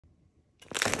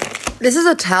This is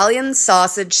Italian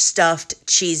sausage stuffed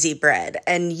cheesy bread,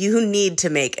 and you need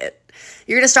to make it.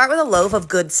 You're going to start with a loaf of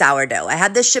good sourdough. I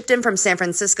had this shipped in from San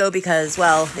Francisco because,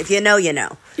 well, if you know, you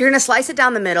know. You're going to slice it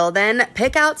down the middle, then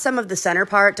pick out some of the center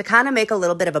part to kind of make a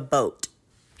little bit of a boat.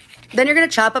 Then you're going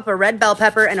to chop up a red bell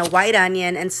pepper and a white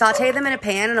onion and saute them in a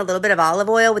pan in a little bit of olive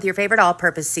oil with your favorite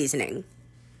all-purpose seasoning.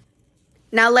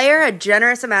 Now layer a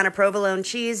generous amount of provolone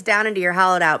cheese down into your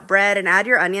hollowed out bread and add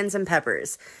your onions and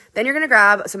peppers. Then you're going to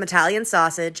grab some Italian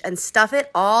sausage and stuff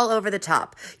it all over the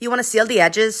top. You want to seal the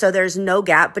edges so there's no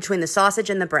gap between the sausage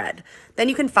and the bread. Then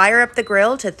you can fire up the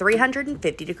grill to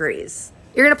 350 degrees.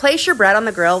 You're going to place your bread on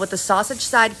the grill with the sausage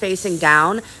side facing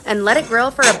down and let it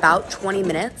grill for about 20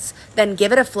 minutes. Then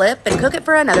give it a flip and cook it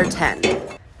for another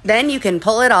 10. Then you can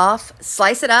pull it off,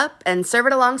 slice it up, and serve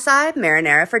it alongside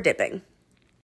marinara for dipping.